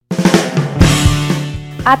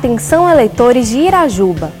Atenção eleitores de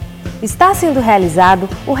Irajuba! Está sendo realizado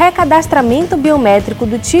o recadastramento biométrico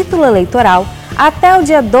do título eleitoral até o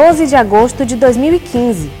dia 12 de agosto de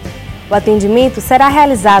 2015. O atendimento será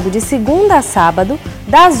realizado de segunda a sábado,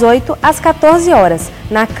 das 8 às 14 horas,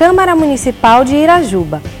 na Câmara Municipal de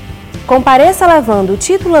Irajuba. Compareça levando o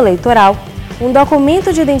título eleitoral, um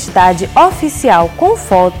documento de identidade oficial com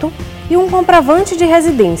foto e um comprovante de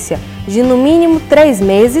residência, de no mínimo 3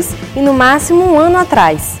 meses e no máximo 1 ano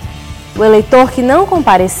atrás. O eleitor que não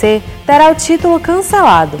comparecer terá o título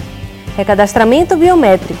cancelado. Recadastramento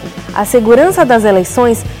biométrico. A segurança das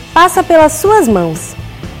eleições passa pelas suas mãos.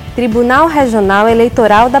 Tribunal Regional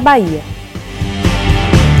Eleitoral da Bahia.